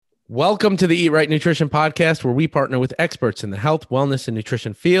Welcome to the Eat Right Nutrition Podcast, where we partner with experts in the health, wellness, and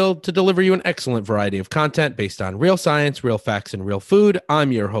nutrition field to deliver you an excellent variety of content based on real science, real facts, and real food.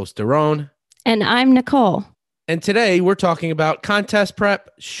 I'm your host, Daron. And I'm Nicole. And today we're talking about contest prep,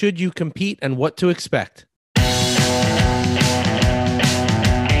 should you compete, and what to expect.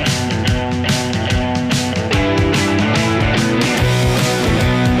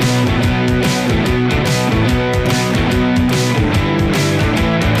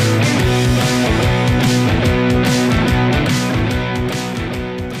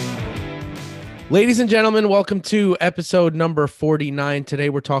 Ladies and gentlemen, welcome to episode number 49. Today,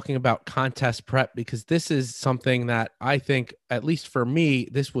 we're talking about contest prep because this is something that I think, at least for me,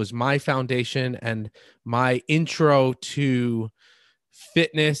 this was my foundation and my intro to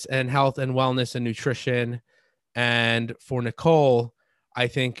fitness and health and wellness and nutrition. And for Nicole, I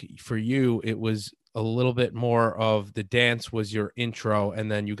think for you, it was a little bit more of the dance was your intro, and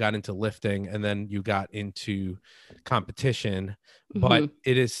then you got into lifting, and then you got into competition. But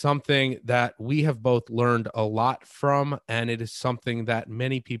it is something that we have both learned a lot from, and it is something that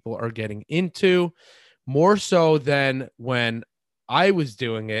many people are getting into more so than when I was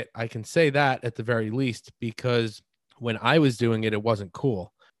doing it. I can say that at the very least, because when I was doing it, it wasn't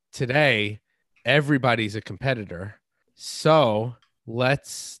cool. Today, everybody's a competitor. So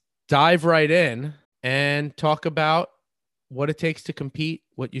let's dive right in and talk about what it takes to compete,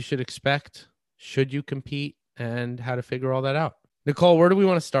 what you should expect, should you compete, and how to figure all that out. Nicole, where do we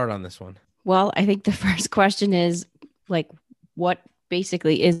want to start on this one? Well, I think the first question is what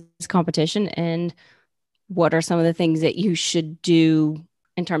basically is competition and what are some of the things that you should do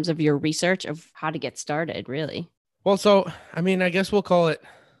in terms of your research of how to get started, really? Well, I guess we'll call it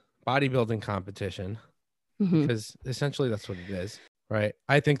bodybuilding competition because essentially that's what it is, right?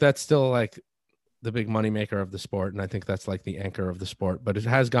 I think that's still like the big moneymaker of the sport. And I think that's like the anchor of the sport, but it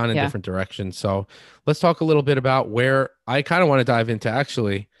has gone in different directions. So let's talk a little bit about where I kind of want to dive into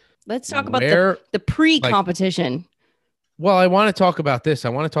actually. Let's talk about the pre-competition. Well, I want to talk about this. I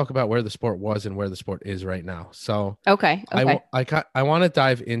want to talk about where the sport was and where the sport is right now. So okay. I want to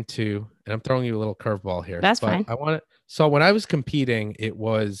dive into, and I'm throwing you a little curveball here. That's fine. So when I was competing, it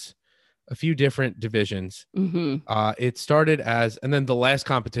was a few different divisions. It started and then the last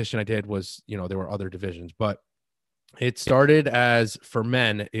competition I did was, there were other divisions, but it started as, for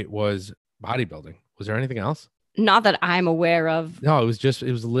men, it was bodybuilding. Was there anything else? Not that I'm aware of. No, it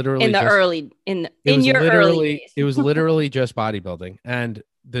was literally in your early days. It was literally just bodybuilding, and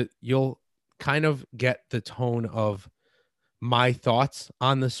you'll kind of get the tone of my thoughts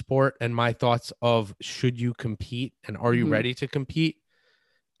on the sport and my thoughts of should you compete and are you ready to compete?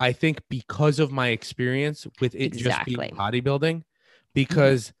 I think because of my experience with it just being bodybuilding,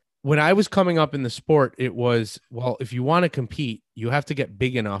 because when I was coming up in the sport, it was, well, if you want to compete, you have to get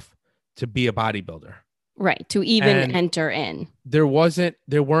big enough to be a bodybuilder. Right. To even enter in. There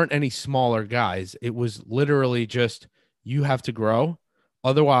weren't any smaller guys. It was literally just, you have to grow.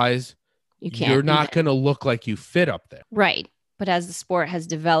 Otherwise, you're not going to look like you fit up there. Right. But as the sport has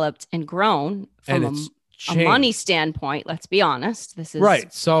developed and grown from a money standpoint, let's be honest, this is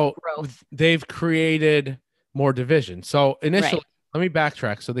right. So growth. They've created more divisions. So initially, let me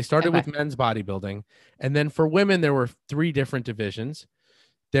backtrack. So they started with men's bodybuilding, and then for women, there were 3 different divisions.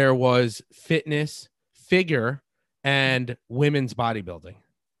 There was fitness, figure, and women's bodybuilding.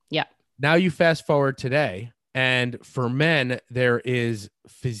 Yeah. Now you fast forward today, and for men, there is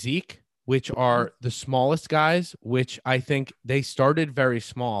physique, which are the smallest guys, which I think they started very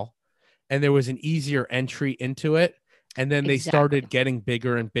small. And there was an easier entry into it. And then they started getting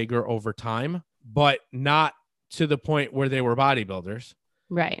bigger and bigger over time, but not to the point where they were bodybuilders.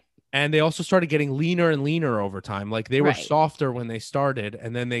 Right. And they also started getting leaner and leaner over time. Like they were softer when they started,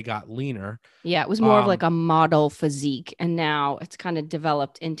 and then they got leaner. Yeah, it was more of like a model physique. And now it's kind of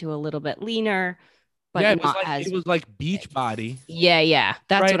developed into a little bit leaner. But it was like beach body. Yeah.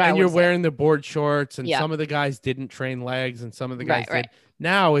 That's what I was And you're wearing the board shorts, and some of the guys didn't train legs, and some of the guys did.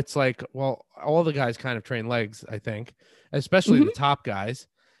 Now it's like, well, all the guys kind of train legs, I think, especially the top guys.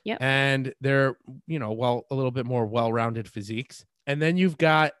 Yeah. And they're, a little bit more well-rounded physiques. And then you've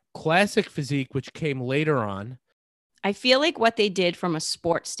got classic physique, which came later on. I feel like what they did from a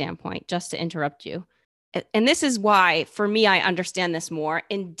sports standpoint, just to interrupt you, and this is why, for me, I understand this more.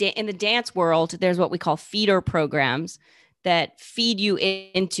 In the dance world, there's what we call feeder programs that feed you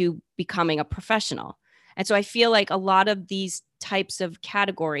into becoming a professional. And so I feel like a lot of these types of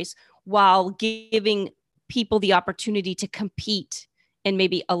categories, while giving people the opportunity to compete in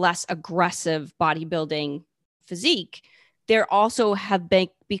maybe a less aggressive bodybuilding physique, there also have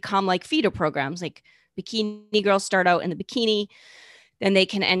become like feeder programs. Like bikini girls start out in the bikini. Then they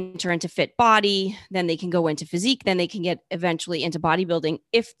can enter into fit body. Then they can go into physique. Then they can get eventually into bodybuilding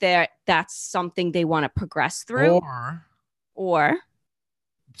if that's something they want to progress through. Or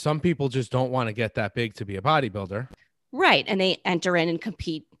some people just don't want to get that big to be a bodybuilder. Right. And they enter in and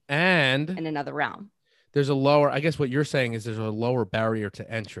compete and in another realm. There's a lower, I guess what you're saying is there's a lower barrier to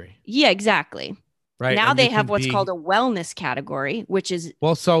entry. Yeah, exactly. Right. Now they have what's called a wellness category, which is.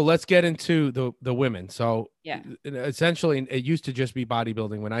 Well, so let's get into the women. So essentially it used to just be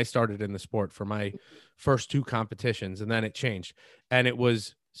bodybuilding when I started in the sport for my first 2 competitions, and then it changed. And it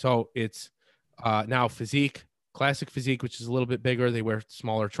was, so it's now physique, classic physique, which is a little bit bigger. They wear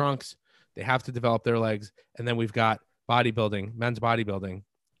smaller trunks. They have to develop their legs. And then we've got bodybuilding, men's bodybuilding.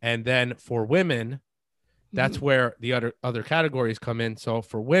 And then for women, that's where the other categories come in. So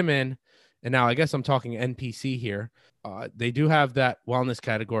for women, and now I guess I'm talking NPC here, they do have that wellness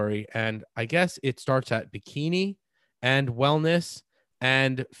category. And I guess it starts at bikini, and wellness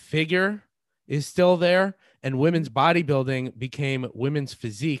and figure is still there. And women's bodybuilding became women's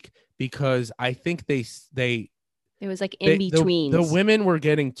physique because I think it was like in between. The women were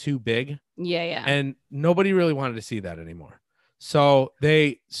getting too big. Yeah. And nobody really wanted to see that anymore. So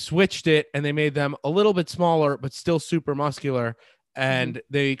they switched it and they made them a little bit smaller, but still super muscular. And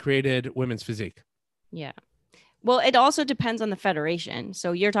they created women's physique. Yeah. Well, it also depends on the federation.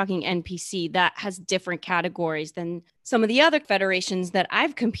 So you're talking NPC, that has different categories than some of the other federations that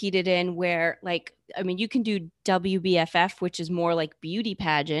I've competed in where, like, I mean, you can do WBFF, which is more like beauty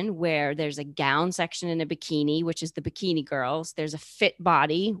pageant, where there's a gown section and a bikini, which is the bikini girls. There's a fit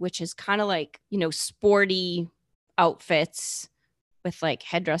body, which is kind of like, sporty outfits with like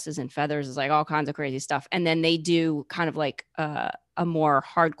headdresses and feathers, is like all kinds of crazy stuff. And then they do kind of like a more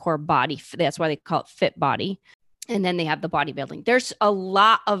hardcore body. That's why they call it fit body. And then they have the bodybuilding. There's a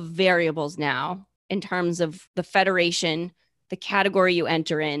lot of variables now in terms of the federation, the category you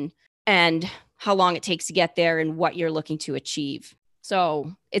enter in, and how long it takes to get there and what you're looking to achieve.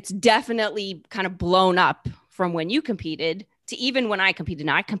 So it's definitely kind of blown up from when you competed to even when I competed.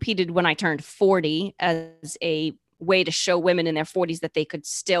 Now, I competed when I turned 40 as a way to show women in their 40s that they could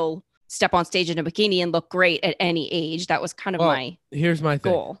still step on stage in a bikini and look great at any age. That was kind of my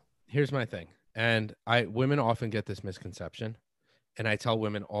goal. Here's my thing. And women often get this misconception, and I tell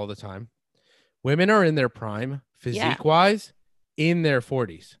women all the time, women are in their prime physique wise in their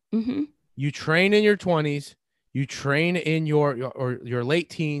 40s. Mm-hmm. You train in your 20s, you train in your late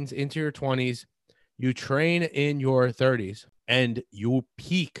teens into your 20s, you train in your 30s, and you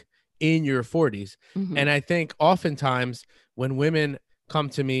peak in your 40s. Mm-hmm. And I think oftentimes when women come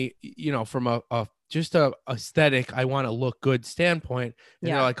to me, from a aesthetic, I want to look good standpoint,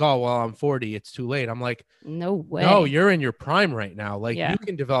 and they're like, oh, well, I'm 40, it's too late. I'm like, no way. No, you're in your prime right now. Like, you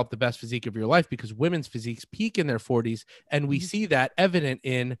can develop the best physique of your life because women's physiques peak in their 40s. And we see that evident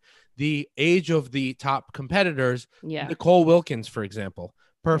in the age of the top competitors. Nicole Wilkins, for example,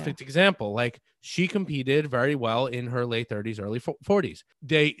 perfect example. Like, she competed very well in her late 30s, early 40s.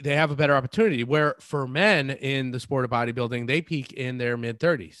 They have a better opportunity, where for men in the sport of bodybuilding, they peak in their mid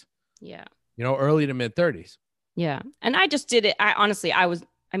 30s. Yeah. Early to mid 30s. Yeah. And I just did it. I'm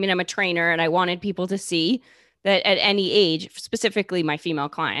a trainer, and I wanted people to see that at any age, specifically my female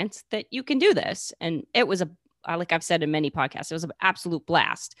clients, that you can do this. And it was like I've said in many podcasts, it was an absolute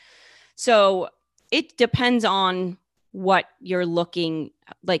blast. So it depends on what you're looking,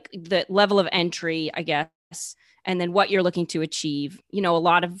 like the level of entry, I guess, and then what you're looking to achieve. A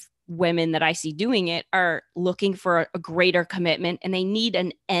lot of women that I see doing it are looking for a greater commitment, and they need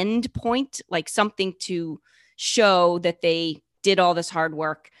an end point, like something to show that they did all this hard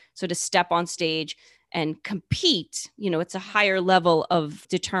work. So to step on stage and compete, it's a higher level of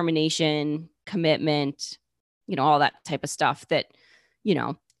determination, commitment, all that type of stuff that,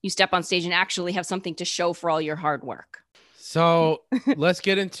 you step on stage and actually have something to show for all your hard work. So let's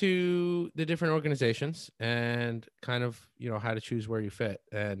get into the different organizations and kind of, how to choose where you fit.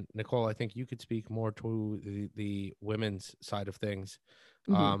 And Nicole, I think you could speak more to the women's side of things.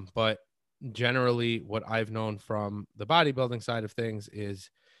 Mm-hmm. But generally what I've known from the bodybuilding side of things is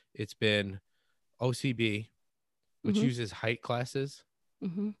it's been OCB, which uses height classes,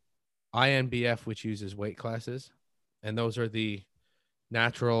 INBF, which uses weight classes. And those are the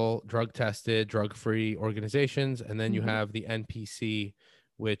natural, drug tested, drug free organizations. And then you have the NPC,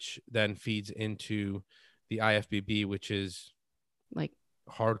 which then feeds into the IFBB, which is like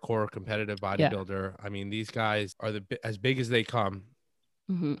hardcore competitive bodybuilder. I mean, these guys are as big as they come.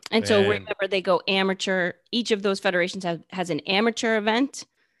 And so remember, they go amateur. Each of those federations has an amateur event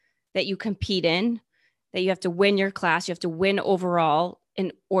that you compete in, that you have to win your class. You have to win overall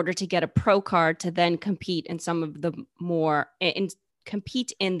in order to get a pro card to then compete in some of the more in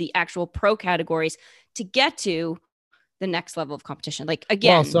compete in the actual pro categories to get to the next level of competition. Like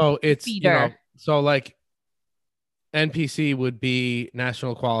again, well, so it's, feeder. so like NPC would be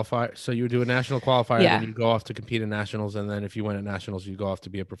national qualifier. So you would do a national qualifier, Yeah. then you go off to compete in nationals. And then if you win at nationals, you go off to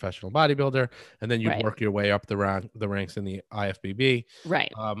be a professional bodybuilder. And then you'd Right. work your way up the ranks in the IFBB.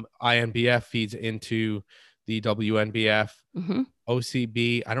 Right. INBF feeds into the WNBF. Mm-hmm.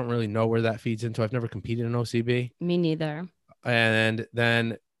 OCB, I don't really know where that feeds into. I've never competed in OCB. Me neither. And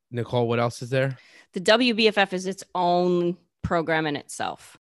then, Nicole, what else is there? The WBFF is its own program in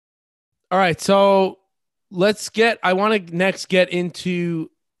itself. All right. So I want to next get into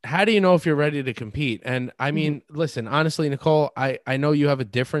how do you know if you're ready to compete? And I mean, listen, honestly, Nicole, I know you have a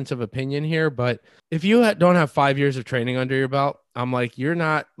difference of opinion here, but if you don't have 5 years of training under your belt, I'm like, you're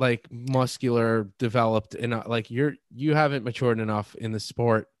not like muscular developed enough. Like you haven't matured enough in the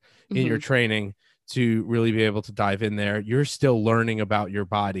sport in your training to really be able to dive in there. You're still learning about your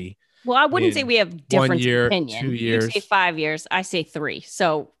body. Well, I wouldn't say we have different 1 year, opinion. 2 years. You say 5 years. I say 3.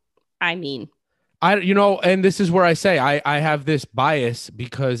 So, I mean, and this is where I say I have this bias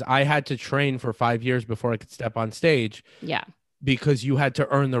because I had to train for 5 years before I could step on stage. Yeah. Because you had to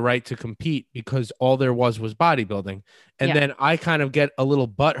earn the right to compete because all there was bodybuilding. And then I kind of get a little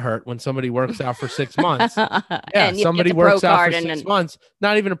butthurt when somebody works out for 6 months. Yeah, somebody works out for 6 months,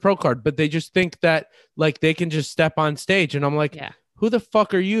 not even a pro card, but they just think that like they can just step on stage. And I'm like, who the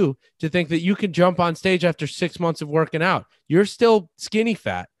fuck are you to think that you can jump on stage after 6 months of working out? You're still skinny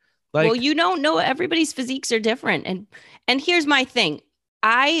fat. Like, well, you don't know, everybody's physiques are different. And here's my thing.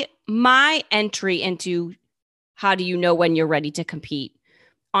 My entry into how do you know when you're ready to compete,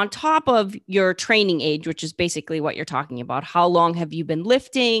 on top of your training age, which is basically what you're talking about. How long have you been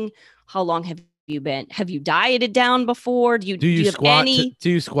lifting? How long have you dieted down before? Do you squat? Do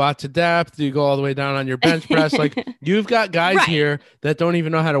you squat to depth? Do you go all the way down on your bench press? Like you've got guys here that don't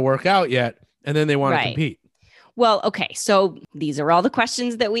even know how to work out yet. And then they want to compete. Well, okay. So these are all the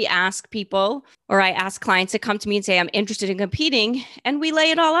questions that we ask people, or I ask clients to come to me and say, I'm interested in competing. And we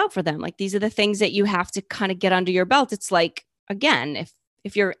lay it all out for them. Like, these are the things that you have to kind of get under your belt. It's like, again,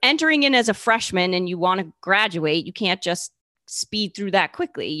 if you're entering in as a freshman and you want to graduate, you can't just speed through that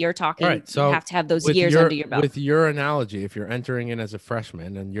quickly. You're talking, so you have to have those years under your belt. With your analogy, if you're entering in as a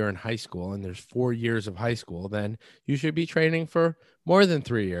freshman and you're in high school and there's 4 years of high school, then you should be training for more than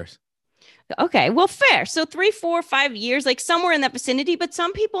 3 years. Okay, well, fair. So 3, 4, 5 years, like somewhere in that vicinity. But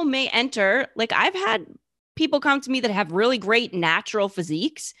some people may enter, like I've had people come to me that have really great natural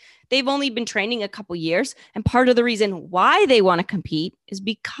physiques. They've only been training a couple years. And part of the reason why they want to compete is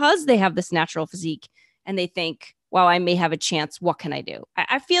because they have this natural physique and they think, well, I may have a chance. What can I do?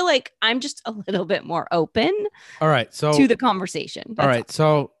 I feel like I'm just a little bit more open. All right. So to the conversation. All right.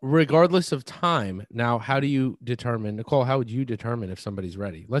 So regardless of time, now, how do you determine, Nicole, how would you determine if somebody's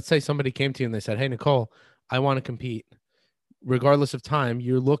ready? Let's say somebody came to you and they said, hey, Nicole, I want to compete. Regardless of time,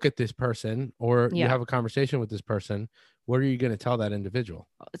 you look at this person or you have a conversation with this person. What are you going to tell that individual?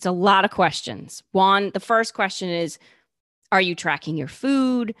 It's a lot of questions. The first question is, are you tracking your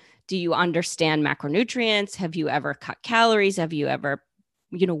food? Do you understand macronutrients? Have you ever cut calories? Have you ever,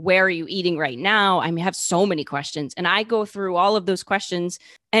 where are you eating right now? I have so many questions. And I go through all of those questions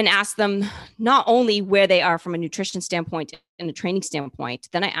and ask them not only where they are from a nutrition standpoint and a training standpoint,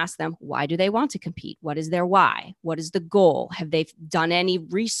 then I ask them, why do they want to compete? What is their why? What is the goal? Have they done any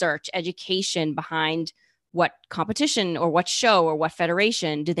research, education behind what competition or what show or what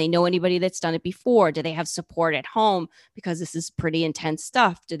federation? Do they know anybody that's done it before? Do they have support at home? Because this is pretty intense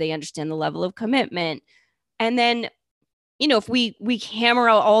stuff. Do they understand the level of commitment? And then, if we hammer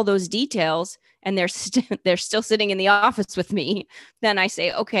out all those details and they're still sitting in the office with me, then I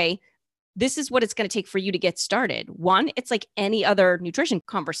say, okay, this is what it's going to take for you to get started. One, it's like any other nutrition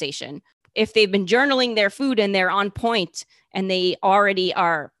conversation. If they've been journaling their food and they're on point and they already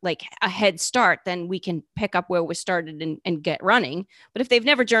are like a head start, then we can pick up where we started and get running. But if they've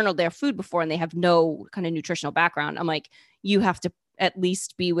never journaled their food before and they have no kind of nutritional background, I'm like, you have to at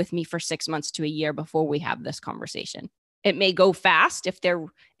least be with me for 6 months to a year before we have this conversation. It may go fast if they're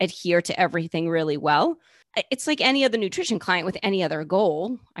adhere to everything really well. It's like any other nutrition client with any other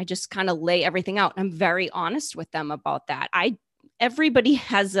goal. I just kind of lay everything out. I'm very honest with them about that. Everybody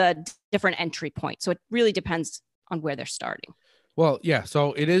has a different entry point. So it really depends on where they're starting. Well, yeah.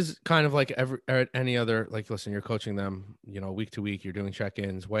 So it is kind of like any other, like, listen, you're coaching them, week to week, you're doing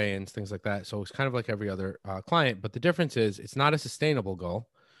check-ins, weigh-ins, things like that. So it's kind of like every other client, but the difference is it's not a sustainable goal.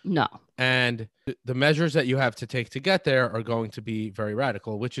 No. And the measures that you have to take to get there are going to be very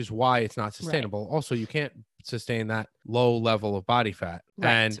radical, which is why it's not sustainable. Right. Also, you can't sustain that low level of body fat.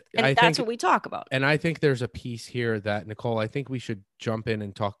 Right. And that's think, what we talk about. And I think there's a piece here that, Nicole, I think we should jump in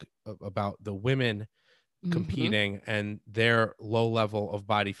and talk about the women competing and their low level of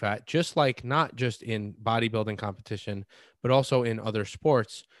body fat, just like not just in bodybuilding competition, but also in other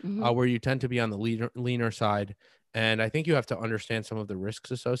sports where you tend to be on the leaner side. And I think you have to understand some of the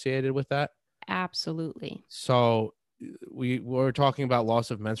risks associated with that. Absolutely. So we're talking about loss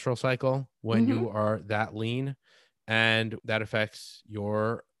of menstrual cycle when you are that lean, and that affects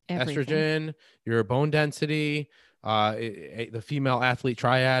your estrogen, your bone density, the female athlete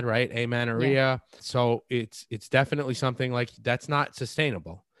triad, right? Amenorrhea. Yeah. So it's definitely something like that's not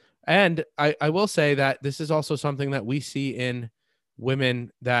sustainable. And I will say that this is also something that we see in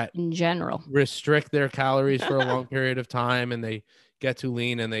women that in general restrict their calories for a long period of time and they get too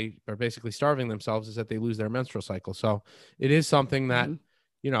lean and they are basically starving themselves, is that they lose their menstrual cycle. So it is something that,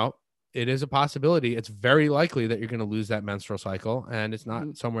 you know, it is a possibility. It's very likely that you're going to lose that menstrual cycle, and it's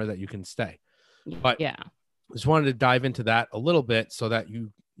not somewhere that you can stay. But yeah, I just wanted to dive into that a little bit so that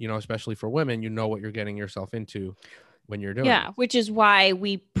you know, especially for women, you know what you're getting yourself into when you're doing it. Which is why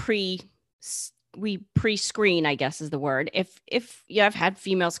we pre-screen, I guess is the word. If I've had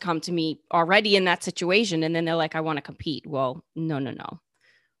females come to me already in that situation and then they're like, I want to compete. Well, no.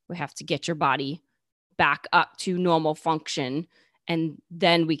 We have to get your body back up to normal function, and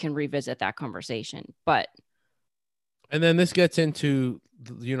then we can revisit that conversation. And then this gets into,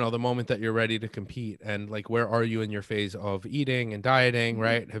 you know, the moment that you're ready to compete, and like, where are you in your phase of eating and dieting,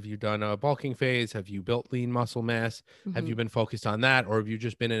 right? Have you done a bulking phase? Have you built lean muscle mass? Have you been focused on that? Or have you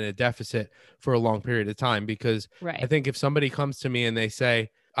just been in a deficit for a long period of time? Because I think if somebody comes to me and they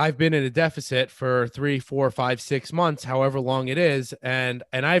say, I've been in a deficit for 3, 4, 5, 6 months, however long it is, and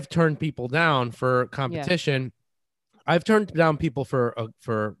I've turned people down for competition. Yeah. I've turned down people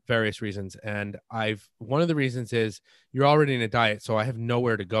for various reasons. And one of the reasons is you're already in a diet, so I have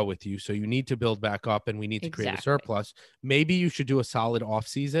nowhere to go with you. So you need to build back up and we need to create a surplus. Maybe you should do a solid off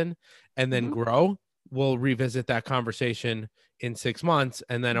season and then grow. We'll revisit that conversation in 6 months.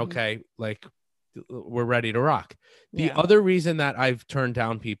 And then, okay, like we're ready to rock. The other reason that I've turned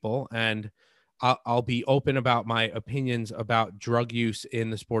down people, and I'll be open about my opinions about drug use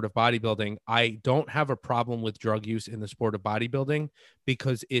in the sport of bodybuilding. I don't have a problem with drug use in the sport of bodybuilding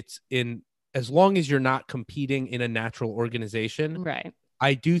because as long as you're not competing in a natural organization. Right.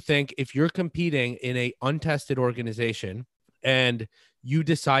 I do think if you're competing in a untested organization and you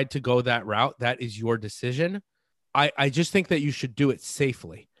decide to go that route, that is your decision. I just think that you should do it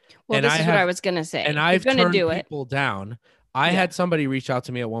safely. Well, and this is what I was going to say. And I've turned people down. I had somebody reach out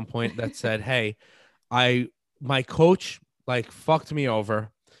to me at one point that said, hey, my coach like fucked me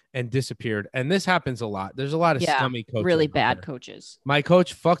over and disappeared. And this happens a lot. There's a lot of scummy coaches. Really bad coaches. My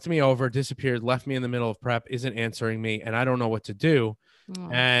coach fucked me over, disappeared, left me in the middle of prep, isn't answering me, and I don't know what to do.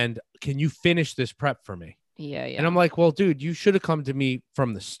 And can you finish this prep for me? Yeah. And I'm like, well, dude, you should have come to me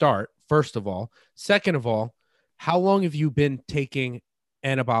from the start, first of all. Second of all, how long have you been taking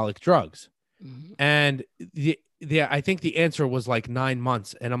anabolic drugs? And I think the answer was like 9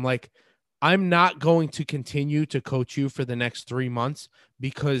 months. And I'm like, I'm not going to continue to coach you for the next 3 months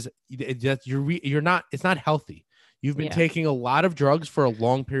because you're not, it's not healthy. You've been taking a lot of drugs for a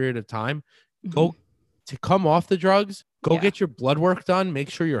long period of time. Go to come off the drugs, go get your blood work done, make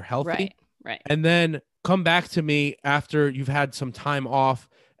sure you're healthy. Right. And then come back to me after you've had some time off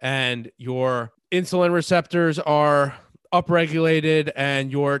and your insulin receptors are upregulated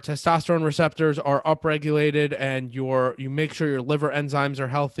and your testosterone receptors are upregulated and you make sure your liver enzymes are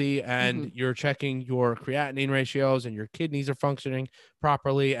healthy and you're checking your creatinine ratios and your kidneys are functioning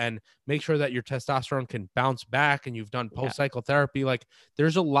properly, and make sure that your testosterone can bounce back and you've done post-cycle therapy. Like,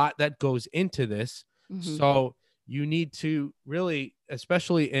 there's a lot that goes into this. So you need to really,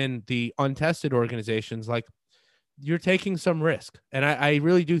 especially in the untested organizations, like, you're taking some risk. And I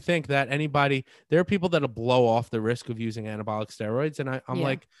really do think that there are people that'll blow off the risk of using anabolic steroids. And I'm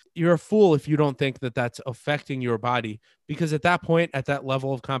like, you're a fool if you don't think that that's affecting your body, because at that point, at that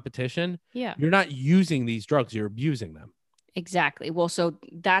level of competition, you're not using these drugs, you're abusing them. Exactly. Well, so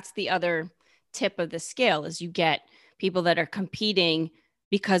that's the other tip of the scale, is you get people that are competing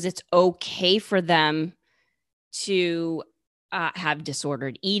because it's okay for them to have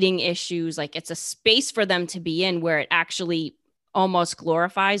disordered eating issues. Like, it's a space for them to be in where it actually almost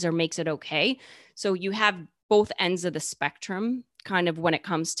glorifies or makes it okay. So you have both ends of the spectrum kind of when it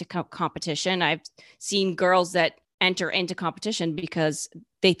comes to competition. I've seen girls that enter into competition because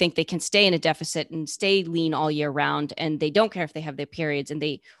they think they can stay in a deficit and stay lean all year round, and they don't care if they have their periods, and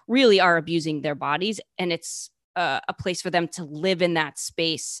they really are abusing their bodies. And it's a place for them to live in that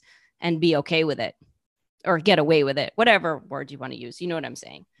space and be okay with it, or get away with it, whatever word you want to use. You know what I'm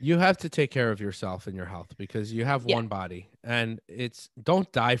saying? You have to take care of yourself and your health because you have Yeah. one body, and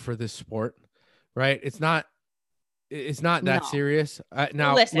don't die for this sport, right? It's not that No. serious.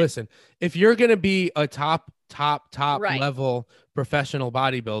 Now, Listen. listen, if you're going to be a top Right. level professional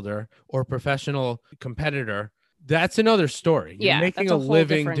bodybuilder or professional competitor, that's another story. You're Yeah, making that's a a whole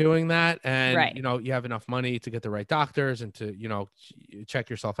living different- doing that. And, Right. you have enough money to get the right doctors and to, check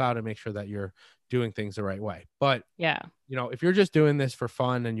yourself out and make sure that you're doing things the right way. But, Yeah. if you're just doing this for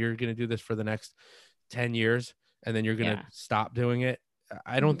fun and you're going to do this for the next 10 years and then you're going to Yeah. stop doing it,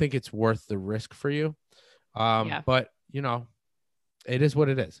 I don't think it's worth the risk for you. But, it is what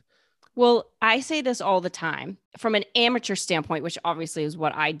it is. Well, I say this all the time from an amateur standpoint, which obviously is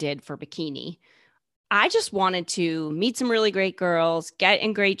what I did for bikini. I just wanted to meet some really great girls, get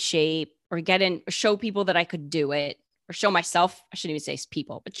in great shape, or show people that I could do it, or show myself. I shouldn't even say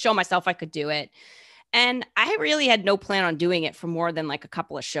people, but show myself I could do it. And I really had no plan on doing it for more than like a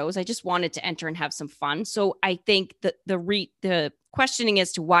couple of shows. I just wanted to enter and have some fun. So I think that the questioning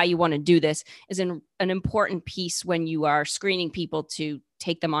as to why you want to do this is an important piece when you are screening people to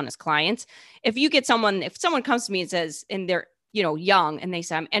take them on as clients. If someone comes to me and says, and they're, young, and they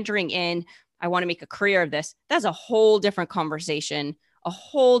say, I'm entering in, I want to make a career of this, that's a whole different conversation, a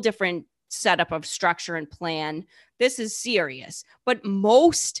whole different setup of structure and plan. This is serious. But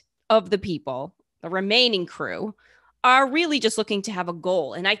most of the people, the remaining crew, are really just looking to have a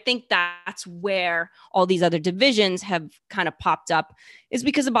goal. And I think that's where all these other divisions have kind of popped up, is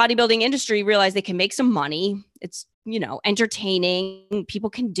because the bodybuilding industry realized they can make some money. It's, entertaining.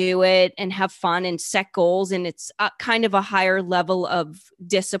 People can do it and have fun and set goals. And it's kind of a higher level of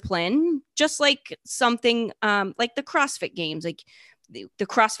discipline, just like something like the CrossFit Games. Like the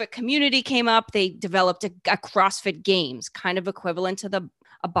CrossFit community came up. They developed a CrossFit Games, kind of equivalent to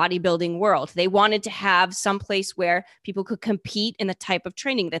a bodybuilding world. They wanted to have some place where people could compete in the type of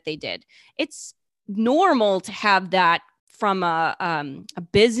training that they did. It's normal to have that from a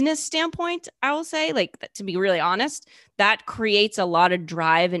business standpoint, I will say, like, to be really honest, that creates a lot of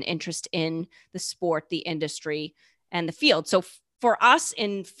drive and interest in the sport, the industry, and the field. So for us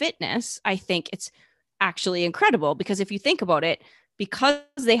in fitness, I think it's actually incredible, because if you think about it, because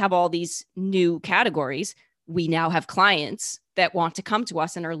they have all these new categories, we now have clients that want to come to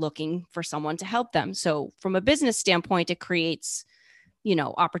us and are looking for someone to help them. So from a business standpoint, it creates,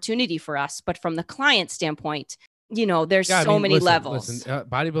 opportunity for us. But from the client standpoint, there's many levels. Listen,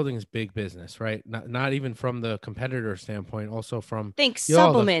 bodybuilding is big business, right? Not even from the competitor standpoint, also from think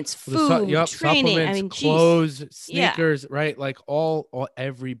supplements, food, training, supplements, clothes, sneakers, right? Like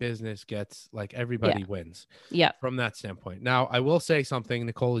every business gets, like, everybody wins. Yeah. From that standpoint. Now, I will say something,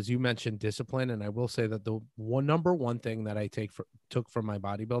 Nicole, as you mentioned discipline, and I will say that the number one thing that I took from my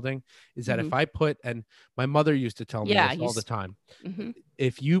bodybuilding is that if I put, and my mother used to tell me this all the time,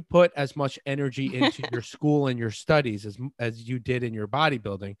 if you put as much energy into your school and your studies as you did in your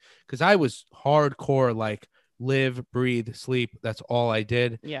bodybuilding, because I was hardcore, like, live, breathe, sleep. That's all I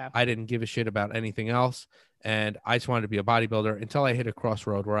did. Yeah. I didn't give a shit about anything else. And I just wanted to be a bodybuilder until I hit a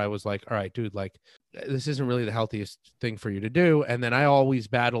crossroad where I was like, all right, dude, like, this isn't really the healthiest thing for you to do. And then I always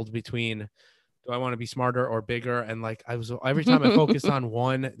battled between, do I want to be smarter or bigger? And, like, every time I focused on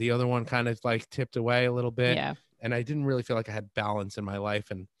one, the other one kind of, like, tipped away a little bit. Yeah. And I didn't really feel like I had balance in my life.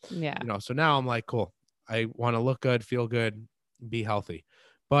 And, so now I'm like, cool, I want to look good, feel good, be healthy.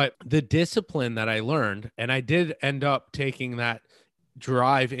 But the discipline that I learned, and I did end up taking that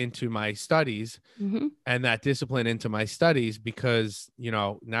drive into my studies and that discipline into my studies, because,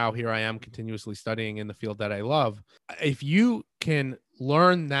 now here I am continuously studying in the field that I love. If you can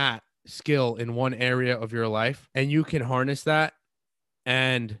learn that skill in one area of your life and you can harness that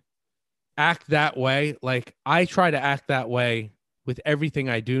and act that way, like I try to act that way with everything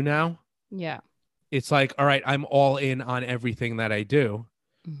I do now. Yeah. It's like, all right, I'm all in on everything that I do,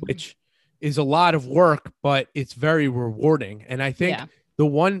 which is a lot of work, but it's very rewarding. And I think the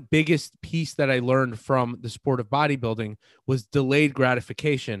one biggest piece that I learned from the sport of bodybuilding was delayed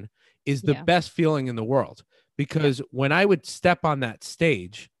gratification is the best feeling in the world. Because when I would step on that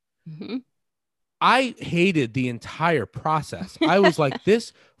stage, I hated the entire process. I was like,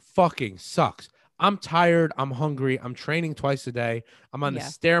 this fucking sucks. I'm tired. I'm hungry. I'm training twice a day. I'm on the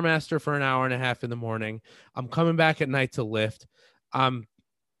Stairmaster for an hour and a half in the morning. I'm coming back at night to lift. I'm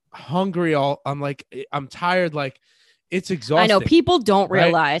hungry. I'm tired. Like, it's I exhausting. know people don't right?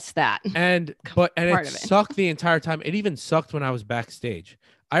 realize that. And Part it of it. sucked the entire time. It even sucked when I was backstage.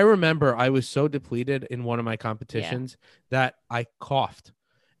 I remember I was so depleted in one of my competitions that I coughed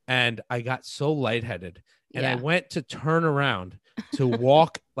and I got so lightheaded. And I Yeah. went to turn around to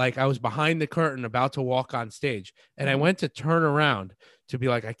walk, like I was behind the curtain about to walk on stage. And I went to turn around to be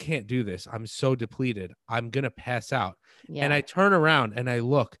like, I can't do this. I'm so depleted. I'm going to pass out. And Yeah. I turn around and I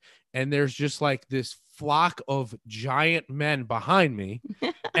look, and there's just like this flock of giant men behind me.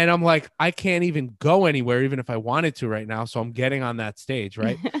 And I'm like, I can't even go anywhere, even if I wanted to right now. So I'm getting on that stage,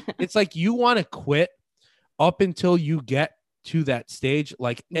 right? It's like you want to quit up until you get to that stage.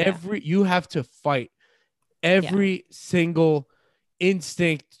 Like you have to fight every single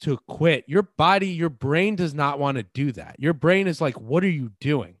instinct to quit. Your body, your brain does not want to do that. Your brain is like, what are you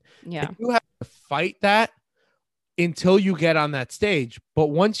doing? Yeah. And you have to fight that until you get on that stage. But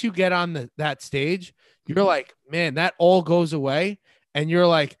once you get on that stage, you're like, man, that all goes away. And you're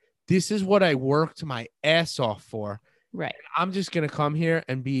like, this is what I worked my ass off for. Right. And I'm just going to come here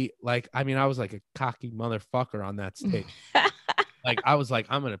and be like, I mean, I was like a cocky motherfucker on that stage. Like, I was like,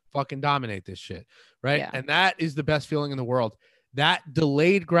 I'm going to fucking dominate this shit. Right. Yeah. And that is the best feeling in the world. That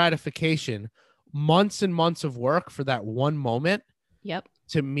delayed gratification, months and months of work for that one moment. Yep.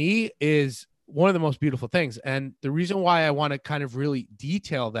 To me is one of the most beautiful things. And the reason why I want to kind of really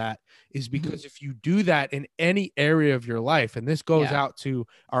detail that is because if you do that in any area of your life, and this goes out to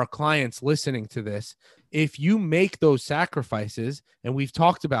our clients listening to this, if you make those sacrifices, and we've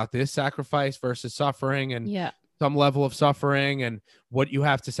talked about this, sacrifice versus suffering and some level of suffering and what you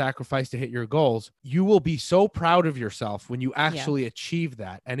have to sacrifice to hit your goals, you will be so proud of yourself when you actually achieve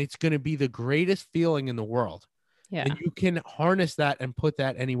that. And it's going to be the greatest feeling in the world. Yeah. And you can harness that and put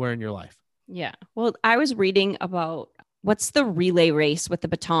that anywhere in your life. Yeah. Well, I was reading about what's the relay race with the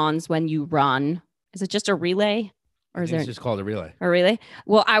batons when you run. Is it just a relay? Or is it's just called a relay? A relay?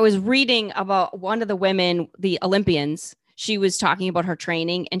 Well, I was reading about one of the women, the Olympians. She was talking about her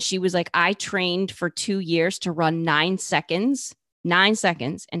training and she was like, I trained for 2 years to run 9 seconds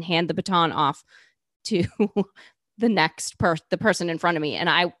and hand the baton off to the person in front of me. And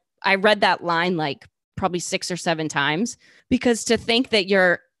I read that line like probably 6 or 7 times, because to think that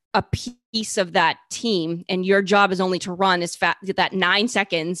you're a piece of that team and your job is only to run as fast that 9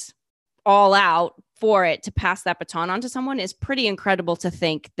 seconds all out for it to pass that baton on to someone is pretty incredible. To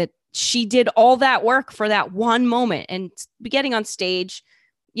think that she did all that work for that one moment. And getting on stage,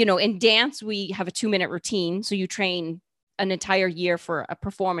 you know, in dance, we have a 2-minute routine. So you train an entire year for a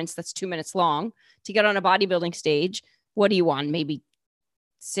performance that's 2 minutes long. To get on a bodybuilding stage, what do you want? Maybe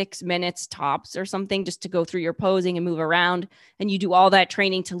 6 minutes tops or something, just to go through your posing and move around. And you do all that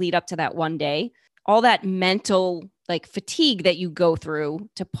training to lead up to that one day. All that mental like fatigue that you go through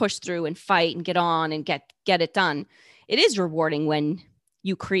to push through and fight and get on and get it done. It is rewarding when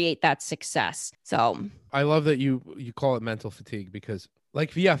you create that success. So I love that you call it mental fatigue, because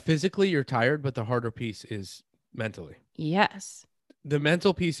like, yeah, physically you're tired, but the harder piece is mentally. Yes. The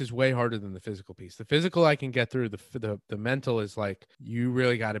mental piece is way harder than the physical piece. The physical I can get through. The mental is like, you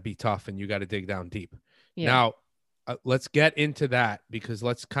really got to be tough and you got to dig down deep. Yeah. Now, let's get into that, because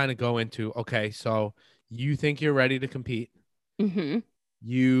let's kind of go into, okay, so you think you're ready to compete. Mm-hmm.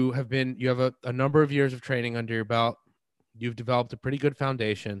 You have a number of years of training under your belt. You've developed a pretty good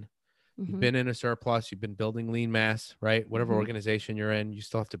foundation. You've been in a surplus. You've been building lean mass, right? Whatever organization you're in, you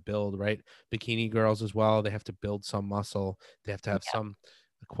still have to build, right? Bikini girls as well. They have to build some muscle. They have to have some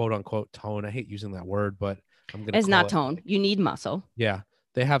quote unquote tone. I hate using that word, but I'm going to. It's not tone. You need muscle. Yeah.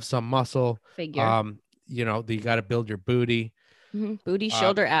 They have some muscle. Figure. You know, you got to build your booty. Booty,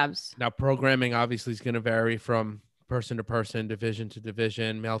 shoulder, abs. Now, programming obviously is going to vary from person to person, division to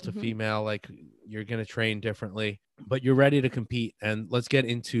division, male to female. Like, you're going to train differently, but you're ready to compete. And let's get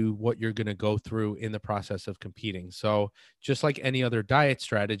into what you're going to go through in the process of competing. So just like any other diet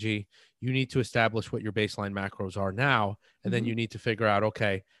strategy, you need to establish what your baseline macros are now. And then you need to figure out,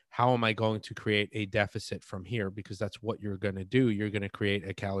 okay, how am I going to create a deficit from here? Because that's what you're going to do. You're going to create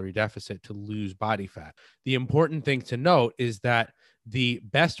a calorie deficit to lose body fat. The important thing to note is that the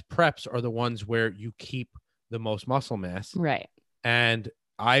best preps are the ones where you keep the most muscle mass. Right. And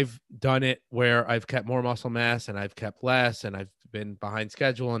I've done it where I've kept more muscle mass and I've kept less, and I've been behind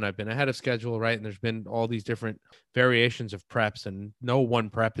schedule and I've been ahead of schedule, right? And there's been all these different variations of preps, and no one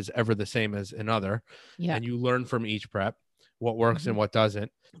prep is ever the same as another. Yeah. And you learn from each prep what works and what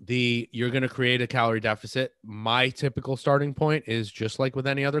doesn't. You're going to create a calorie deficit. My typical starting point is just like with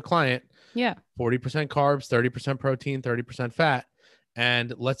any other client. Yeah. 40% carbs, 30% protein, 30% fat.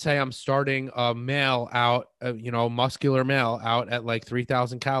 And let's say I'm starting a male out, muscular male out at like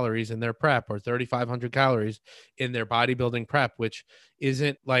 3,000 calories in their prep or 3,500 calories in their bodybuilding prep, which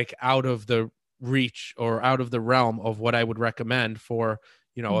isn't like out of the reach or out of the realm of what I would recommend for,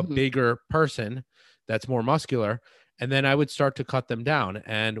 a Mm-hmm. bigger person that's more muscular. And then I would start to cut them down.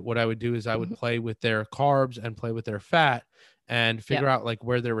 And what I would do is I would Mm-hmm. play with their carbs and play with their fat and Yep. figure out like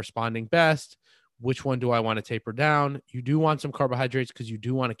where they're responding best. Which one do I want to taper down? You do want some carbohydrates because you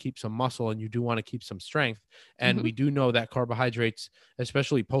do want to keep some muscle and you do want to keep some strength. And Mm-hmm. we do know that carbohydrates,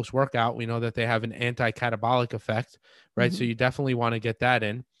 especially post workout, we know that they have an anti-catabolic effect, right? So Mm-hmm. you definitely want to get that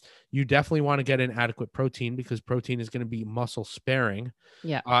in. You definitely want to get in adequate protein because protein is going to be muscle sparing.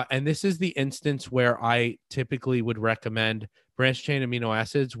 Yeah. And this is the instance where I typically would recommend branched chain amino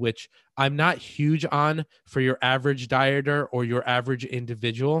acids, which I'm not huge on for your average dieter or your average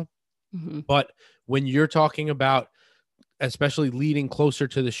individual. Mm-hmm. But when you're talking about, especially leading closer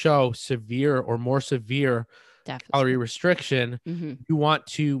to the show, severe or more severe calorie Deficit. restriction, Mm-hmm. you want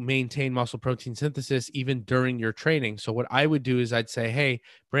to maintain muscle protein synthesis even during your training. So what I would do is I'd say, hey,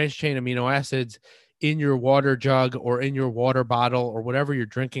 branched chain amino acids in your water jug or in your water bottle or whatever you're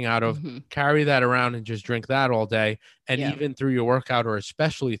drinking out of, Mm-hmm. carry that around and just drink that all day. And Yeah. even through your workout, or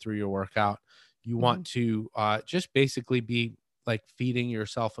especially through your workout, you Mm-hmm. want to just basically be like feeding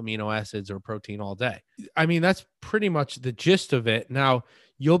yourself amino acids or protein all day. I mean, that's pretty much the gist of it. Now,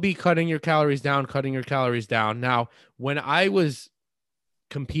 you'll be cutting your calories down, cutting your calories down. Now, when I was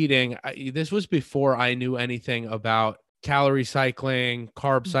competing, this was before I knew anything about calorie cycling,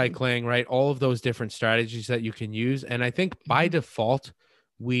 carb Mm-hmm. cycling, right? All of those different strategies that you can use. And I think by Mm-hmm. default,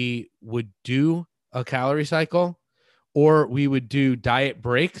 we would do a calorie cycle or we would do diet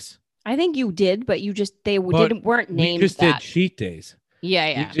breaks, I think you did, but you just but weren't we named just did that. cheat days. Yeah.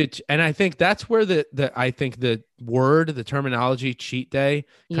 We Yeah. did, and I think that's where the word, the terminology cheat day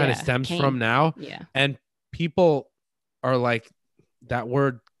kind of Yeah. stems Came. from now. Yeah. And people are like, that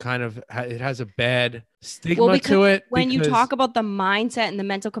word kind of it has a bad Well, stigma because to it when you because talk about the mindset and the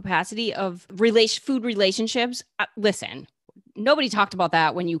mental capacity of food relationships, listen, nobody talked about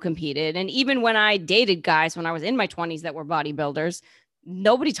that when you competed. And even when I dated guys when I was in my 20s that were bodybuilders,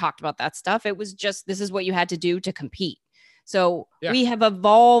 nobody talked about that stuff. It was just, this is what you had to do to compete. So yeah, we have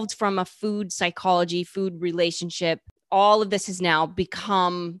evolved from a food psychology, food relationship. All of this has now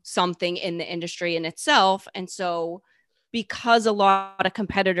become something in the industry in itself. And so because a lot of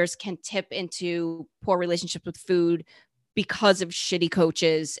competitors can tip into poor relationships with food because of shitty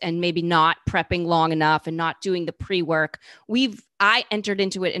coaches and maybe not prepping long enough and not doing the pre-work, I entered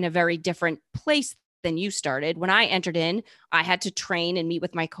into it in a very different place than you started. When I entered in, I had to train and meet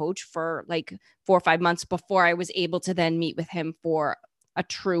with my coach for like 4 or 5 months before I was able to then meet with him for a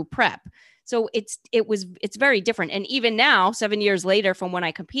true prep. So it's very different. And even now, 7 years later from when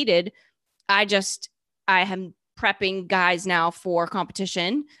I competed, I am prepping guys now for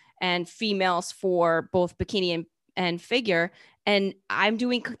competition and females for both bikini and figure. And I'm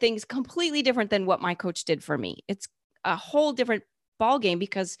doing things completely different than what my coach did for me. It's a whole different ball game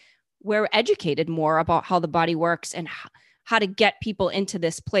because we're educated more about how the body works and how to get people into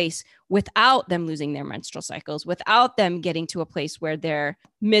this place without them losing their menstrual cycles, without them getting to a place where they're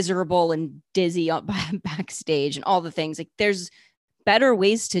miserable and dizzy backstage and all the things. Like there's better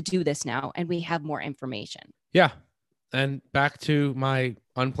ways to do this now, and we have more information. yeah. And back to my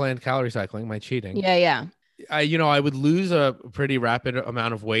unplanned calorie cycling, my cheating. Yeah. I would lose a pretty rapid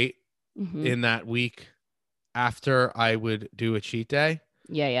amount of weight Mm-hmm. in that week after I would do a cheat day.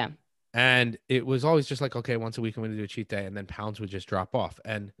 Yeah. And it was always just like, okay, once a week I'm going to do a cheat day, and then pounds would just drop off.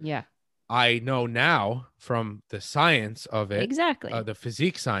 And Yeah. I know now from the science of it, Exactly. the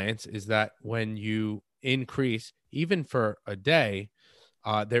physique science, is that when you increase, even for a day,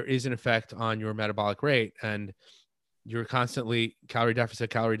 there is an effect on your metabolic rate, and you're constantly calorie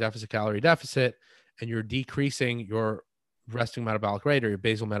deficit, and you're decreasing your resting metabolic rate or your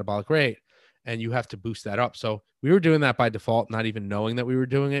basal metabolic rate, and you have to boost that up. So we were doing that by default, not even knowing that we were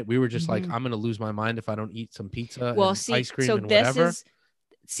doing it. We were just like, Mm-hmm. I'm going to lose my mind if I don't eat some pizza Well, and see, ice cream so and whatever.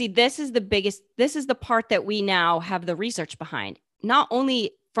 this is the part that we now have the research behind. Not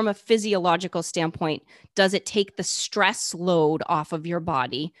only from a physiological standpoint, does it take the stress load off of your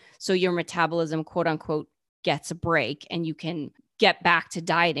body so your metabolism, quote unquote, gets a break and you can get back to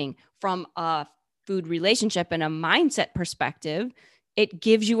dieting. From a food relationship and a mindset perspective, it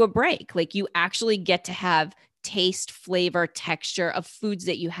gives you a break. Like you actually get to have taste, flavor, texture of foods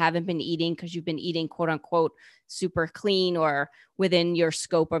that you haven't been eating because you've been eating, quote unquote, super clean or within your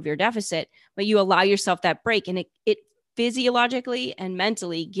scope of your deficit, but you allow yourself that break, and it physiologically and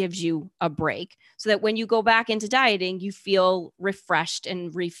mentally gives you a break so that when you go back into dieting, you feel refreshed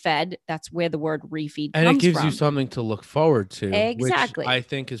and refed. That's where the word refeed And it comes gives you from. something to look forward to, which Exactly. I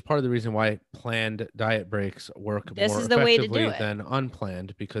think is part of the reason why planned diet breaks work This more is the way to do effectively it. than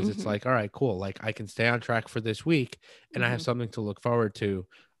unplanned, because it's Mm-hmm. like, all right, cool. Like I can stay on track for this week and I have Mm-hmm. something to look forward to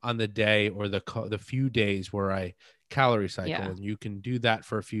on the day or the few days where I calorie cycle. Yeah. And you can do that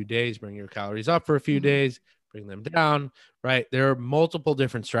for a few days, bring your calories up for a few Mm-hmm. days, bring them down, right? There are multiple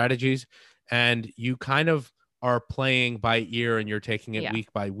different strategies, and you kind of are playing by ear and you're taking it Yeah.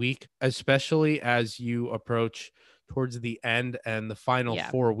 week by week, especially as you approach towards the end and the final Yeah.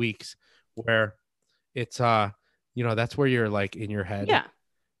 4 weeks, where it's that's where you're like in your head Yeah.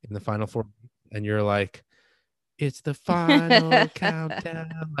 in the final 4 weeks, and you're like, it's the final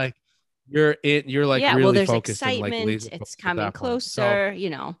countdown. Like you're like Yeah. Well, really there's focused and like excitement. laser It's focused at coming that point. So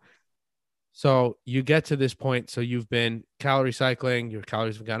closer. so you get to this point. So you've been calorie cycling, your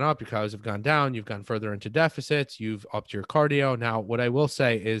calories have gone up, your calories have gone down, you've gone further into deficits, you've upped your cardio. Now, what I will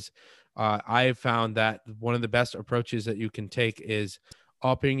say is, I've found that one of the best approaches that you can take is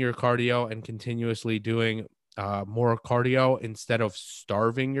upping your cardio and continuously doing more cardio instead of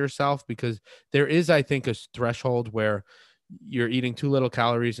starving yourself, because there is, I think, a threshold where you're eating too little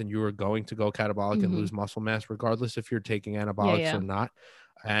calories and you are going to go catabolic and Mm-hmm. lose muscle mass, regardless if you're taking Yeah. anabolics Yeah. or not.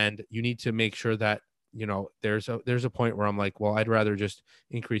 And you need to make sure that there's a point where I'm like, well, I'd rather just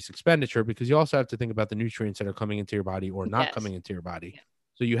increase expenditure, because you also have to think about the nutrients that are coming into your body or not Yes. coming into your body.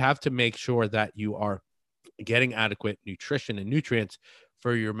 So you have to make sure that you are getting adequate nutrition and nutrients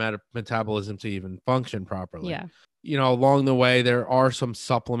for your metabolism to even function properly. Yeah. Along the way, there are some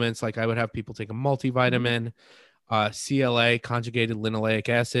supplements. Like I would have people take a multivitamin, CLA, conjugated linoleic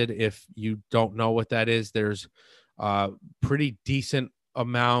acid. If you don't know what that is, there's pretty decent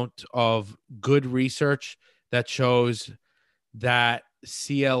amount of good research that shows that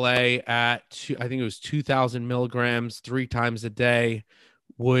CLA at I think it was 2,000 milligrams 3 times a day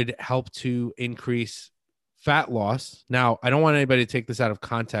would help to increase fat loss. Now, I don't want anybody to take this out of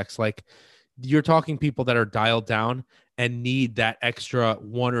context. Like, you're talking people that are dialed down and need that extra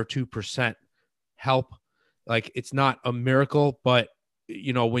 1 or 2% help. Like, it's not a miracle, but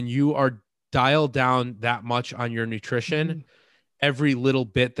when you are dialed down that much on your nutrition, Mm-hmm. every little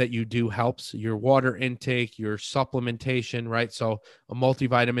bit that you do helps. Your water intake, your supplementation, right? So a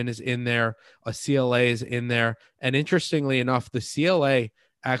multivitamin is in there, a CLA is in there. And interestingly enough, the CLA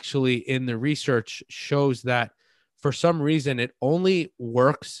actually in the research shows that for some reason it only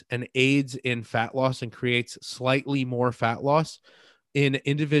works and aids in fat loss and creates slightly more fat loss in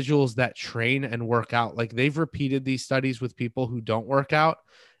individuals that train and work out. Like, they've repeated these studies with people who don't work out,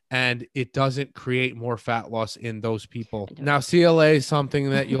 and it doesn't create more fat loss in those people. Now, CLA is something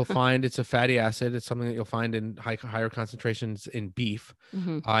that you'll find. It's a fatty acid. It's something that you'll find in higher concentrations in beef.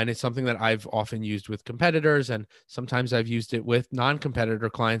 Mm-hmm. And it's something that I've often used with competitors. And sometimes I've used it with non-competitor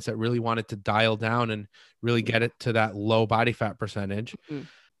clients that really wanted to dial down and really get it to that low body fat percentage. Mm-hmm.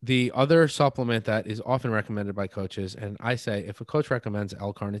 The other supplement that is often recommended by coaches, and I say, if a coach recommends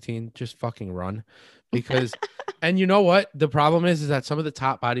L-carnitine, just fucking run, because, and you know what? The problem is that some of the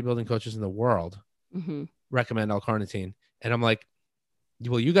top bodybuilding coaches in the world Mm-hmm. recommend L-carnitine. And I'm like,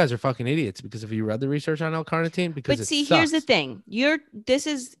 well, you guys are fucking idiots, because if you read the research on L-carnitine, because But see, here's the thing.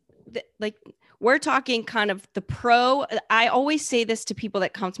 We're talking kind of the pro. I always say this to people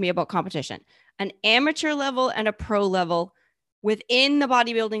that come to me about competition. An amateur level and a pro level within the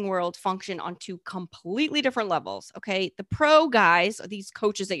bodybuilding world function on two completely different levels. Okay. The pro guys, these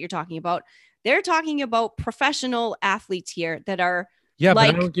coaches that you're talking about, they're talking about professional athletes here that are but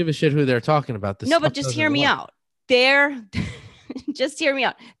I don't give a shit who they're talking about. No, but just hear me out. Just hear me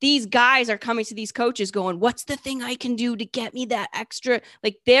out. These guys are coming to these coaches going, what's the thing I can do to get me that extra?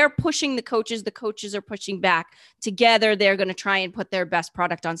 Like, they're pushing the coaches are pushing back. Together, they're going to try and put their best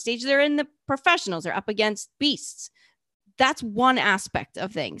product on stage. They're in the professionals. They're up against beasts. That's one aspect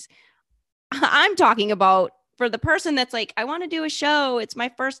of things. I'm talking about for the person that's like, I want to do a show. It's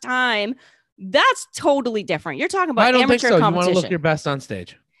my first time. That's totally different. You're talking about amateur competition. You want to look your best on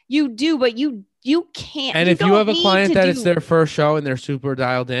stage. You do, but you can't. And if you have a client that it's their first show and they're super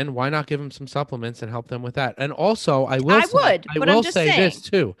dialed in, why not give them some supplements and help them with that? And also, I will say this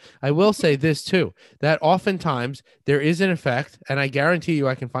too, that oftentimes there is an effect, and I guarantee you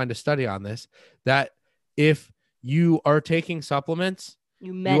I can find a study on this, that if you are taking supplements,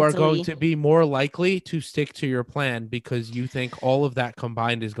 you are going to be more likely to stick to your plan because you think all of that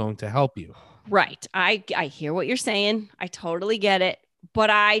combined is going to help you. Right. I hear what you're saying. I totally get it. But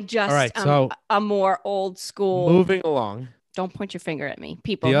I just am a more old school. Moving along. Don't point your finger at me.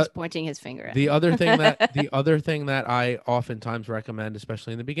 People, The, he's pointing his finger at The me. other thing that I oftentimes recommend,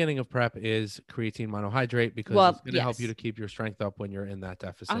 especially in the beginning of prep, is creatine monohydrate because Well, it's going to help you yes, to keep your strength up when you're in that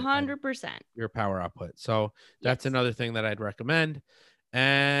deficit and 100%. your power output. So that's Yes. another thing that I'd recommend.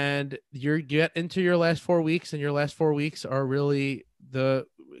 And you get into your last 4 weeks, and your last 4 weeks are really the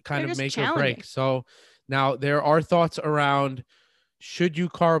kind They're of just make or challenging. break. So now there are thoughts around, should you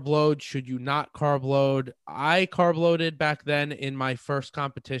carb load? Should you not carb load? I carb loaded back then in my first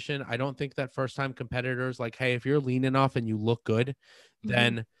competition. I don't think that first time competitors like, hey, if you're lean enough and you look good,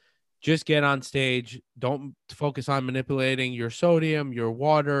 then just get on stage. Don't focus on manipulating your sodium, your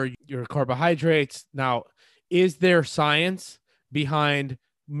water, your carbohydrates. Now, is there science behind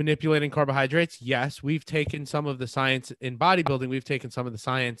manipulating carbohydrates? Yes, we've taken some of the science in bodybuilding. We've taken some of the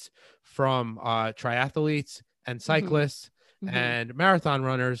science from triathletes and cyclists and marathon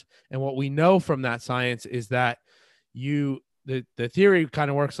runners. And what we know from that science is that the theory kind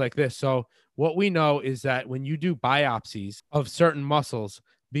of works like this. So what we know is that when you do biopsies of certain muscles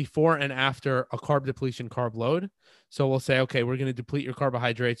before and after a carb depletion carb load, so we'll say, okay, we're going to deplete your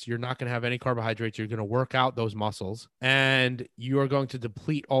carbohydrates. You're not going to have any carbohydrates. You're going to work out those muscles, and you are going to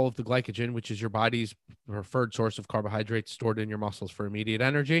deplete all of the glycogen, which is your body's preferred source of carbohydrates stored in your muscles for immediate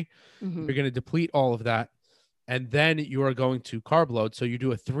energy. You're going to deplete all of that. And then you are going to carb load. So you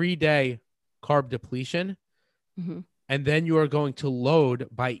do a 3-day carb depletion. And then you are going to load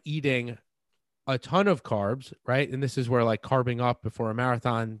by eating a ton of carbs, right? And this is where like carbing up before a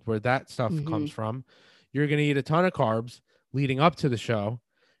marathon, where that stuff comes from. You're going to eat a ton of carbs leading up to the show.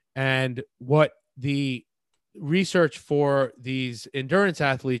 And what the research for these endurance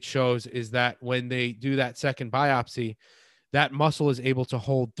athletes shows is that when they do that second biopsy, that muscle is able to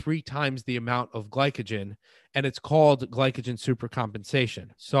hold 3 times the amount of glycogen, and it's called glycogen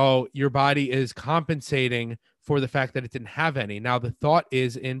supercompensation. So your body is compensating for the fact that it didn't have any. Now, the thought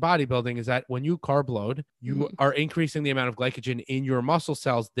is in bodybuilding is that when you carb load, you are increasing the amount of glycogen in your muscle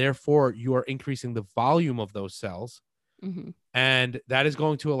cells. Therefore, you are increasing the volume of those cells. And that is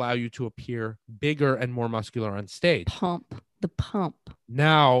going to allow you to appear bigger and more muscular on stage. The pump.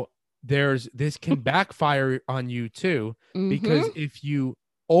 Now, this can backfire on you too, because if you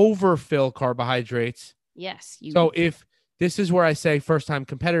overfill carbohydrates. Yes. So if this is where I say first time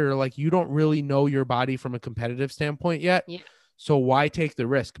competitor, like you don't really know your body from a competitive standpoint yet. Yeah. So why take the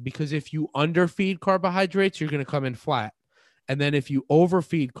risk? Because if you underfeed carbohydrates, you're going to come in flat. And then if you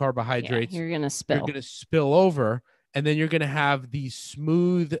overfeed carbohydrates, you're going to spill. You're going to spill over. And then you're going to have these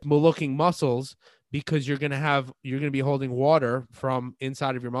smooth looking muscles, because you're going to be holding water from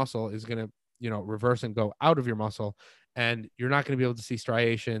inside of your muscle is going to, reverse and go out of your muscle. And you're not going to be able to see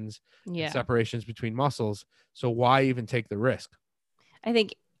striations, and separations between muscles. So why even take the risk? I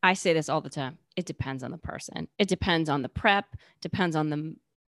think I say this all the time. It depends on the person. It depends on the prep, depends on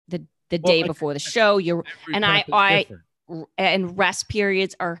the day before the show. And rest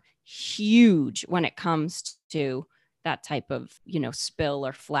periods are huge when it comes to that type of, spill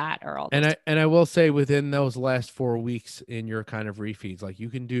or flat or all this. And I will say within those last 4 weeks in your kind of refeeds, like you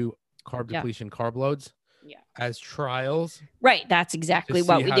can do carb depletion, carb loads as trials. Right. That's exactly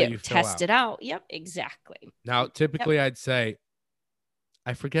what we do. Test it out. Yep. Exactly. Now, typically I'd say,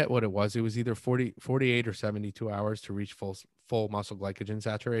 I forget what it was. It was either 48 or 72 hours to reach full muscle glycogen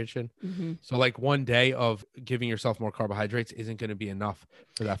saturation. So like one day of giving yourself more carbohydrates isn't going to be enough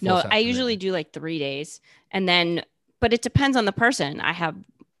for that. No, I usually do like 3 days, and then, but it depends on the person. I have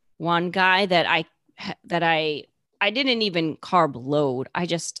one guy that I didn't even carb load. I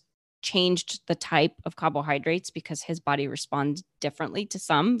just changed the type of carbohydrates because his body responds differently to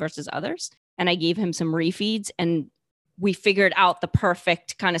some versus others. And I gave him some refeeds, and we figured out the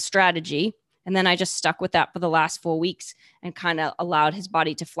perfect kind of strategy. And then I just stuck with that for the last 4 weeks and kind of allowed his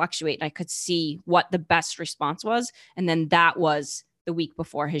body to fluctuate. And I could see what the best response was. And then that was the week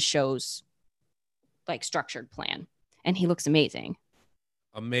before his show's like structured plan. And he looks amazing.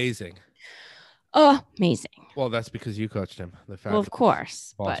 Amazing. Oh, amazing. Well, that's because you coached him. Well, of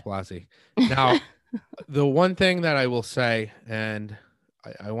course. Boss Blassie. Now, the one thing that I will say, and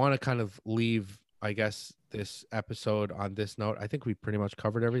I want to kind of leave, I guess, this episode on this note. I think we pretty much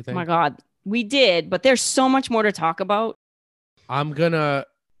covered everything. Oh my God, we did, but there's so much more to talk about. I'm going to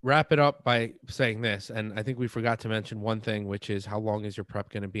wrap it up by saying this. And I think we forgot to mention one thing, which is how long is your prep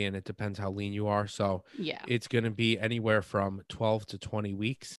going to be? And it depends how lean you are. So it's going to be anywhere from 12 to 20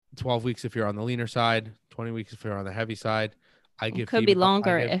 weeks, 12 weeks if you're on the leaner side, 20 weeks if you're on the heavy side. Could be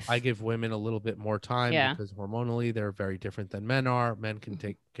longer I give women a little bit more time because hormonally they're very different than men are. Men can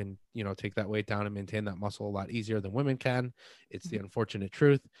take that weight down and maintain that muscle a lot easier than women can. It's the unfortunate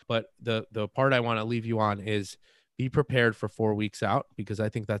truth. But the part I want to leave you on is be prepared for 4 weeks out, because I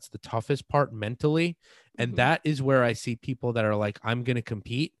think that's the toughest part mentally. And Mhm. that is where I see people that are like, I'm going to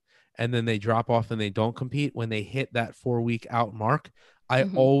compete. And then they drop off and they don't compete. When they hit that 4 week out mark, I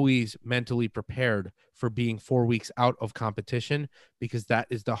Mhm. always mentally prepared for being 4 weeks out of competition, because that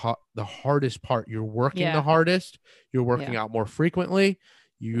is the hardest part. You're working the Yeah. hardest. You're working Yeah. out more frequently.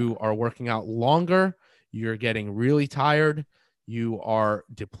 You are working out longer. You're getting really tired. You are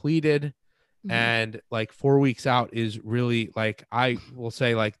depleted. Mhm. And like 4 weeks out is really, like, I will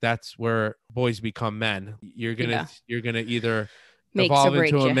say, like, that's where boys become men. Yeah. You're gonna either Makes or evolve into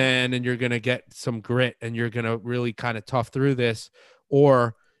breaks a you. man, and you're gonna get some grit, and you're gonna really kind of tough through this,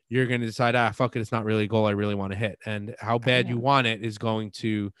 or you're gonna decide, fuck it, it's not really a goal I really want to hit. And how bad Yeah. you want it is going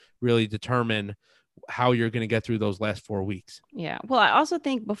to really determine how you're gonna get through those last 4 weeks. Yeah. Well, I also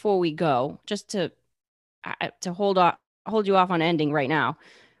think before we go, just to hold you off on ending right now,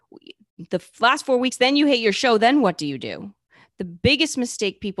 the last 4 weeks, then you hit your show. Then what do you do? The biggest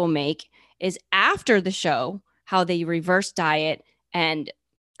mistake people make is after the show, how they reverse diet and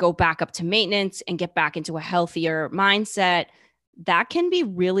go back up to maintenance and get back into a healthier mindset. That can be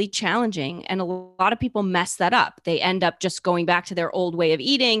really challenging. And a lot of people mess that up. They end up just going back to their old way of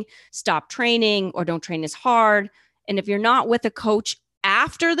eating, stop training, or don't train as hard. And if you're not with a coach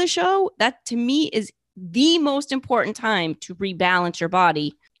after the show, that to me is the most important time to rebalance your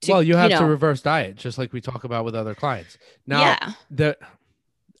body. Well, you have to reverse diet, just like we talk about with other clients. Now, yeah.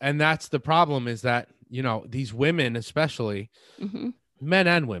 and that's the problem, is that, these women, especially Mm-hmm. men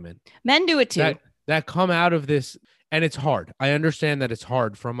and women, Men do it too. that come out of this, and it's hard. I understand that it's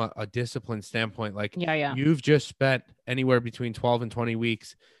hard from a discipline standpoint. Like, Yeah. you've just spent anywhere between 12 and 20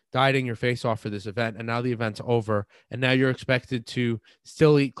 weeks dieting your face off for this event, and now the event's over, and now you're expected to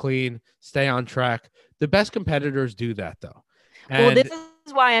still eat clean, stay on track. The best competitors do that, though. Well, this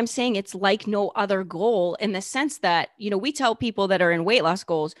is why I'm saying it's like no other goal, in the sense that, we tell people that are in weight loss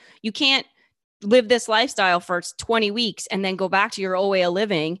goals, you can't live this lifestyle for 20 weeks and then go back to your old way of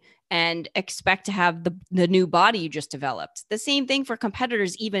living and expect to have the new body you just developed. The same thing for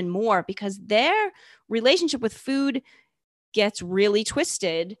competitors, even more, because their relationship with food gets really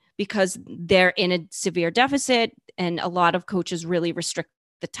twisted because they're in a severe deficit, and a lot of coaches really restrict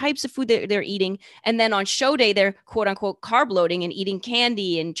the types of food that they're eating. And then on show day, they're quote unquote carb loading and eating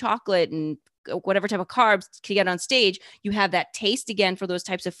candy and chocolate and whatever type of carbs to get on stage. You have that taste again for those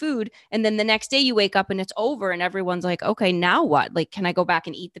types of food. And then the next day you wake up and it's over, and everyone's like, okay, now what? Like, can I go back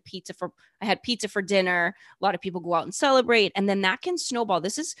and eat the pizza I had pizza for dinner. A lot of people go out and celebrate, and then that can snowball.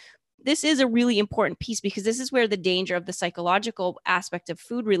 This is a really important piece, because this is where the danger of the psychological aspect of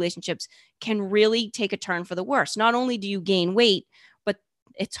food relationships can really take a turn for the worse. Not only do you gain weight, but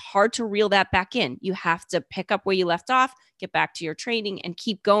it's hard to reel that back in. You have to pick up where you left off, get back to your training, and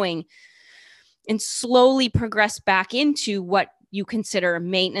keep going, and slowly progress back into what you consider a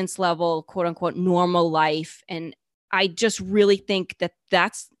maintenance level, quote unquote, normal life. And I just really think that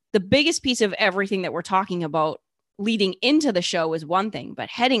that's the biggest piece of everything that we're talking about. Leading into the show is one thing, but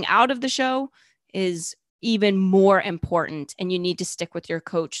heading out of the show is even more important. And you need to stick with your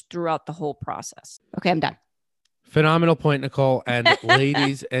coach throughout the whole process. Okay, I'm done. Phenomenal point, Nicole. And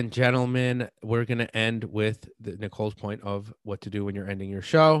ladies and gentlemen, we're going to end with Nicole's point of what to do when you're ending your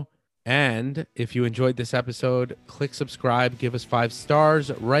show. And if you enjoyed this episode, click subscribe, give us 5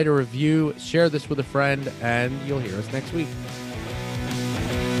 stars, write a review, share this with a friend, and you'll hear us next week.